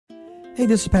Hey,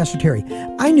 this is Pastor Terry.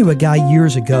 I knew a guy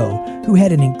years ago who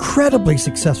had an incredibly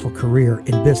successful career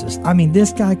in business. I mean,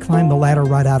 this guy climbed the ladder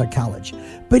right out of college,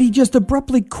 but he just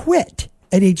abruptly quit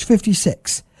at age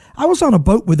 56. I was on a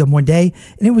boat with him one day,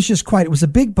 and it was just quiet. It was a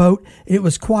big boat, and it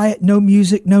was quiet, no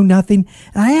music, no nothing.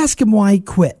 And I asked him why he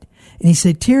quit. And he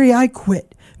said, Terry, I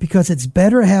quit because it's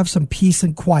better to have some peace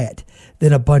and quiet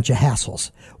than a bunch of hassles.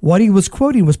 What he was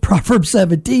quoting was Proverbs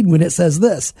 17 when it says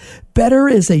this: better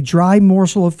is a dry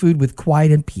morsel of food with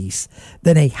quiet and peace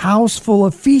than a house full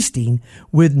of feasting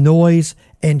with noise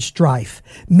and strife.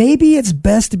 Maybe it's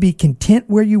best to be content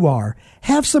where you are,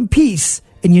 have some peace,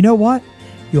 and you know what?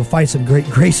 You'll find some great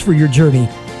grace for your journey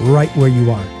right where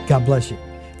you are. God bless you.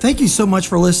 Thank you so much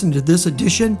for listening to this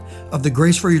edition of the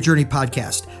Grace for Your Journey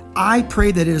podcast. I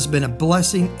pray that it has been a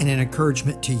blessing and an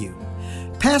encouragement to you.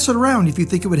 Pass it around if you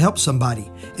think it would help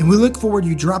somebody. And we look forward to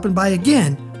you dropping by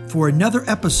again for another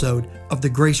episode of the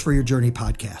Grace for Your Journey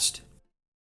podcast.